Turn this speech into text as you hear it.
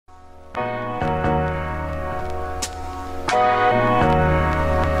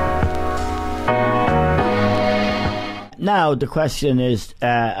Now the question is,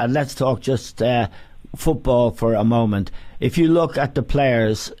 and let's talk just football for a moment. If you look at the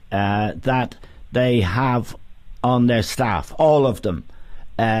players that they have on their staff, all of them,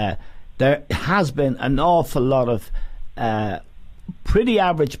 there has been an awful lot of pretty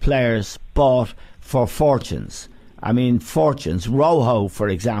average players bought for fortunes. I mean, fortunes. Rojo, for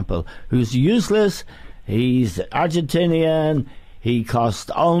example, who's useless. He's Argentinian. He cost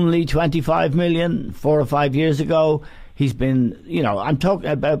only 25 million 4 or 5 years ago. He's been, I'm talking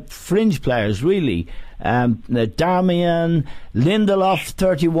about fringe players, really. Darmian, Lindelof,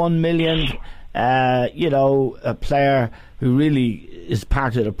 31 million. A player who really is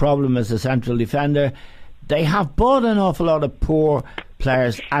part of the problem as a central defender. They have bought an awful lot of poor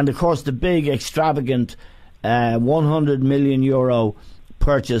players, and of course the big extravagant 100 million euro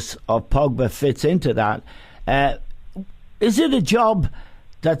purchase of Pogba fits into that. Is it a job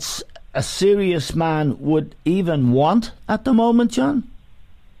that's a serious man would even want at the moment, John?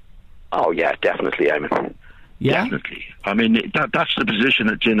 Oh yeah, definitely, Eamon. Yeah? Definitely. I mean, that's the position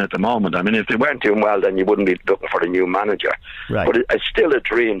it's in at the moment. I mean, if they weren't doing well, then you wouldn't be looking for a new manager. Right. But it's still a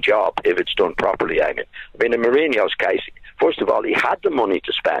dream job if it's done properly, Eamon. I mean, in Mourinho's case, first of all, he had the money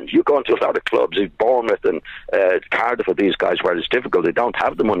to spend. You go into a lot of clubs, Bournemouth and Cardiff, with these guys, where it's difficult, they don't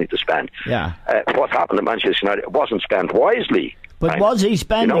have the money to spend. Yeah. What happened to Manchester United? It wasn't spent wisely. But was he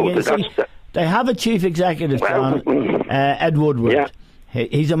spending? They have a chief executive, John, Ed Woodward. Yeah.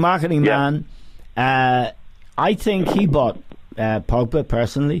 He's a marketing man. I think he bought Pogba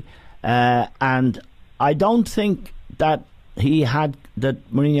personally, and I don't think that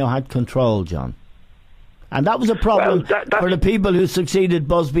Mourinho had control, John. And that was a problem for the people who succeeded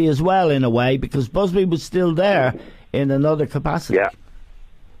Busby as well, in a way, because Busby was still there in another capacity.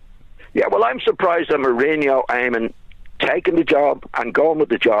 Yeah, well, I'm surprised that Mourinho, Eamon, taking the job and going with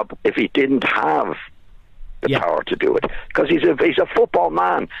the job if he didn't have the power to do it, because he's a football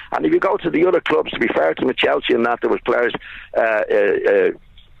man. And if you go to the other clubs, to be fair to him, Chelsea and that, there was players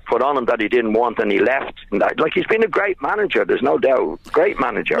put on him that he didn't want, and he left. Like, he's been a great manager, there's no doubt. Great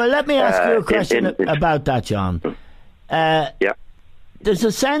manager. Well, let me ask you a question about that, John. There's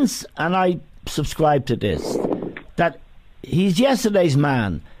a sense, and I subscribe to this, that he's yesterday's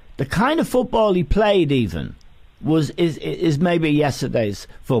man. The kind of football he played even is maybe yesterday's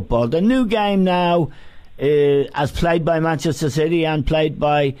football. The new game now, as played by Manchester City and played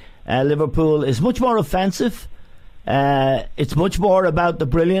by Liverpool, is much more offensive. It's much more about the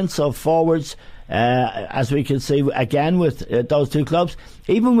brilliance of forwards, as we can see again with those two clubs.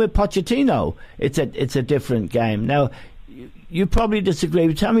 Even with Pochettino, it's a different game. Now, you probably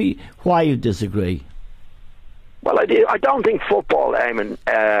disagree. Tell me why you disagree. Well, I don't think football, Eamon,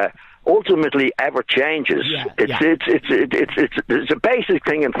 ultimately ever changes. It's a basic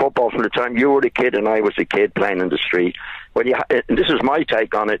thing in football from the time you were a kid and I was a kid playing in the street. And this is my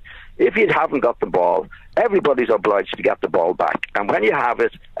take on it. If you haven't got the ball, everybody's obliged to get the ball back. And when you have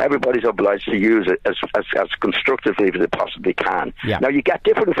it, everybody's obliged to use it as constructively as they possibly can. Yeah. Now, you get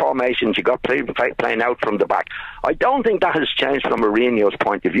different formations. You got playing out from the back. I don't think that has changed from Mourinho's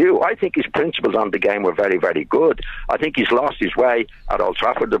point of view. I think his principles on the game were very, very good. I think he's lost his way at Old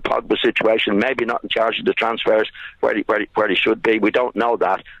Trafford, the Pogba situation, maybe not in charge of the transfers where he should be. We don't know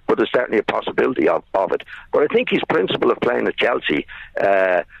that, but there's certainly a possibility of it. But I think his principle of playing at Chelsea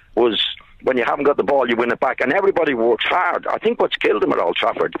was, when you haven't got the ball, you win it back, and everybody works hard. I think what's killed him at Old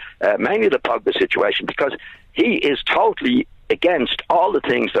Trafford, mainly the Pogba situation, because he is totally against all the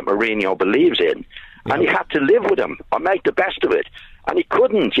things that Mourinho believes in, and he had to live with him or make the best of it, and he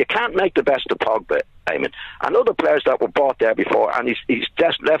couldn't. You can't make the best of Pogba, Eamon. And other players that were bought there before, and he's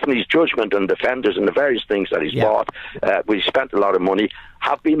just left in his judgment and defenders and the various things that he's bought, we spent a lot of money,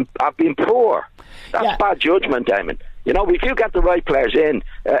 have been poor. That's bad judgment, Eamon. You know, if you get the right players in,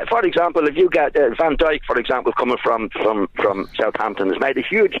 for example, if you get Van Dijk, for example, coming from Southampton, has made a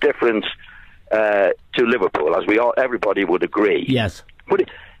huge difference to Liverpool, as everybody would agree. Yes. But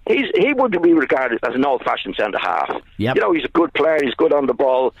he would be regarded as an old-fashioned centre-half. Yep. You know, he's a good player, he's good on the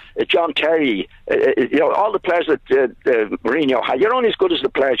ball. John Terry, all the players that Mourinho had, you're only as good as the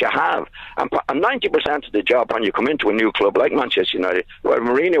players you have. And 90% of the job when you come into a new club like Manchester United, or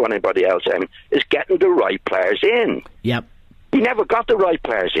Mourinho or anybody else, is getting the right players in. Yep. he never got the right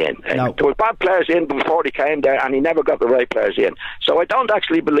players in. No. There were bad players in before he came there, and he never got the right players in. So I don't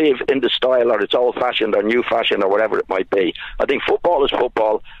actually believe in the style, or it's old-fashioned or new-fashioned or whatever it might be. I think football is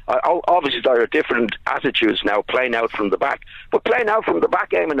football. Obviously, there are different attitudes now playing out from the back. But playing out from the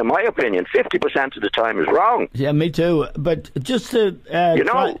back, Eamon, in my opinion, 50% of the time is wrong. Yeah, me too. But just to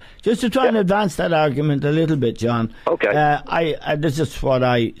try and advance that argument a little bit, John. Okay. This is what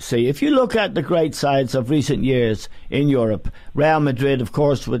I see. If you look at the great sides of recent years in Europe, Real Madrid, of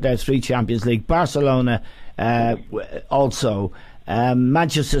course, with their 3 Champions League, Barcelona also,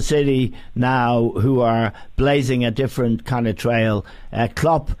 Manchester City now, who are blazing a different kind of trail,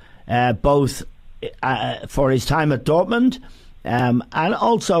 Klopp, both for his time at Dortmund and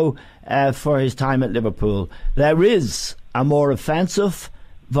also for his time at Liverpool. There is a more offensive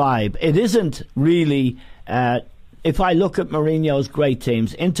vibe. It isn't really, if I look at Mourinho's great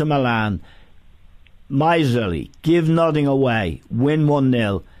teams, Inter Milan, miserly, give nothing away, win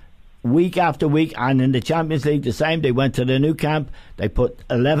 1-0 week after week, and in the Champions League the same. They went to the new camp, they put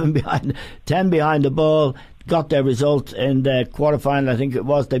 11 behind, 10 behind the ball, got their result in the quarter-final, I think it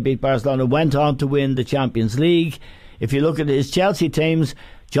was. They beat Barcelona, went on to win the Champions League. If you look at his Chelsea teams,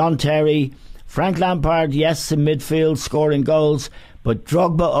 John Terry, Frank Lampard, yes, in midfield scoring goals, but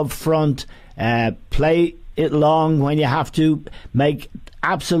Drogba up front, play it long when you have to, make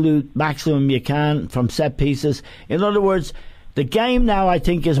absolute maximum you can from set pieces. In other words, the game now, I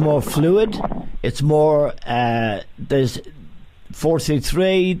think, is more fluid. It's more, there's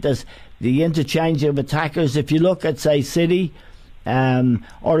 4-3-3, there's the interchange of attackers. If you look at, say, City,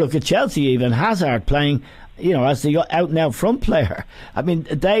 or look at Chelsea even, Hazard playing, as the out-and-out front player. I mean,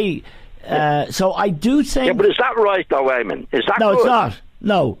 they... so I do think... Yeah, but is that right, though, Eamon? Is that No, good? it's not.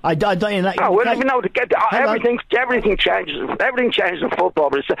 No, I don't. Everything changes. Everything changes in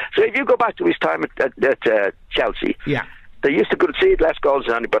football. But so if you go back to his time at Chelsea, yeah, they used to concede less goals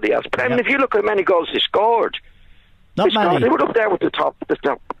than anybody else. But I mean, if you look at how many goals they scored, not many. They were up there with the top.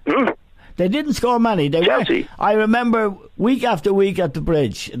 They didn't score many. Chelsea. I remember week after week at the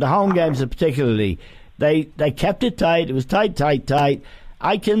Bridge, the home games particularly. They kept it tight. It was tight.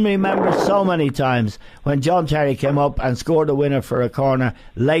 I can remember so many times when John Terry came up and scored a winner for a corner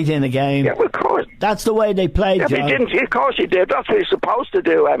late in the game. Yeah, well, of course. That's the way they played, John. He didn't. Of course he did. That's what he's supposed to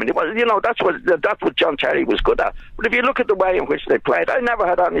do. I mean, it was, that's what John Terry was good at. But if you look at the way in which they played, I never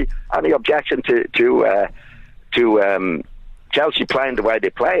had any objection to Chelsea playing the way they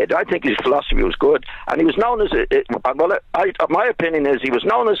played. I think his philosophy was good, and he was known as my opinion is he was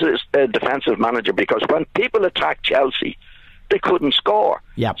known as a defensive manager because when people attacked Chelsea, they couldn't score.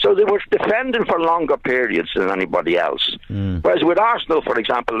 Yep. So they were defending for longer periods than anybody else. Whereas with Arsenal, for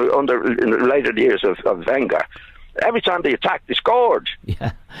example, in the later years of Wenger, every time they attacked, they scored.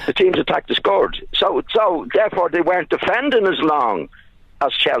 Yeah. The teams attacked, they scored. So therefore, they weren't defending as long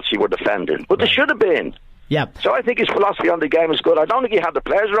as Chelsea were defending. But they should have been. Yep. So I think his philosophy on the game is good. I don't think he had the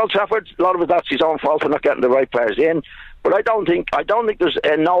players at Old Trafford. A lot of that's his own fault for not getting the right players in. But I don't think there's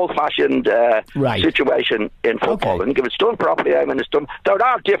an old-fashioned situation in football. Okay. I think if it's done properly, it's done. There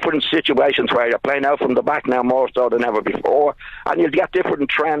are different situations where you're playing out from the back now more so than ever before, and you'll get different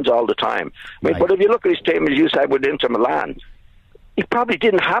trends all the time. But if you look at his team, as you said, with Inter Milan, he probably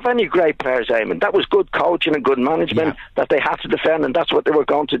didn't have any great players, Eamon. That was good coaching and good management that they had to defend, and that's what they were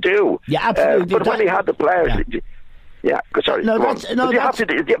going to do. Yeah, absolutely. But when he had the players... Yeah, sorry.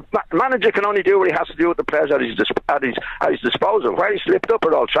 The manager can only do what he has to do with the players at his disposal. Where he slipped up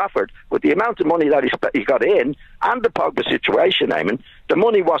at Old Trafford, with the amount of money that he got in, and the Pogba situation, Eamon, the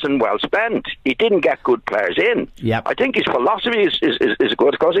money wasn't well spent. He didn't get good players in. Yep. I think his philosophy is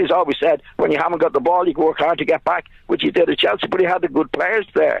good, because he's always said, when you haven't got the ball, you work hard to get back, which he did at Chelsea, but he had the good players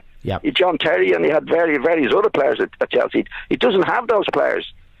there. Yep. He had John Terry, and he had various other players at Chelsea. He doesn't have those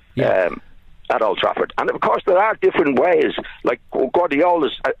players. Yep. At Old Trafford. And of course there are different ways, like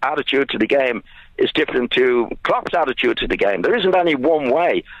Guardiola's attitude to the game is different to Klopp's attitude to the game. There isn't any one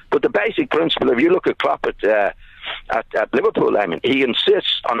way, but the basic principle, if you look at Klopp at Liverpool, I mean, he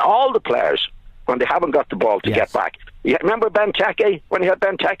insists on all the players when they haven't got the ball to get back. You remember Benteke, when he had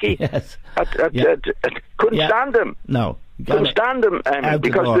Benteke? Yes. Couldn't stand him. No. Couldn't stand him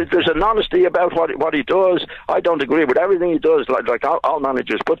because there's an honesty about what he does. I don't agree with everything he does, like all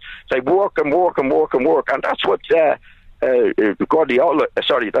managers, but they work, and that's what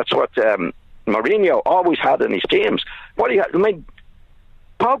Mourinho always had in his teams.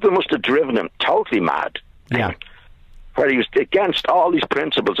 Pogba must have driven him totally mad. Yeah. Where he was against all these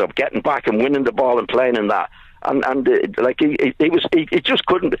principles of getting back and winning the ball and playing in that. He just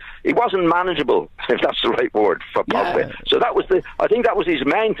couldn't. He wasn't manageable, if that's the right word for Pogba. So I think that was his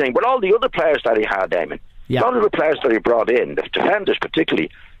main thing. But all the other players that he had, Eamon, Yeah. A lot of the players that he brought in, the defenders particularly,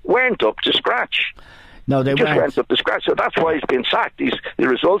 weren't up to scratch. No, they just weren't up to scratch. So that's why he's been sacked. The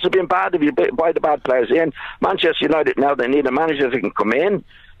results have been bad if you buy the bad players in. Manchester United now, they need a manager that can come in.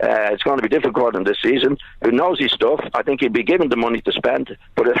 It's going to be difficult in this season. Who knows his stuff? I think he'll be given the money to spend,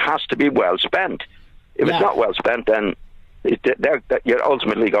 but it has to be well spent. If it's not well spent, then you're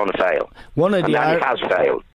ultimately going to fail. One of and the he has failed.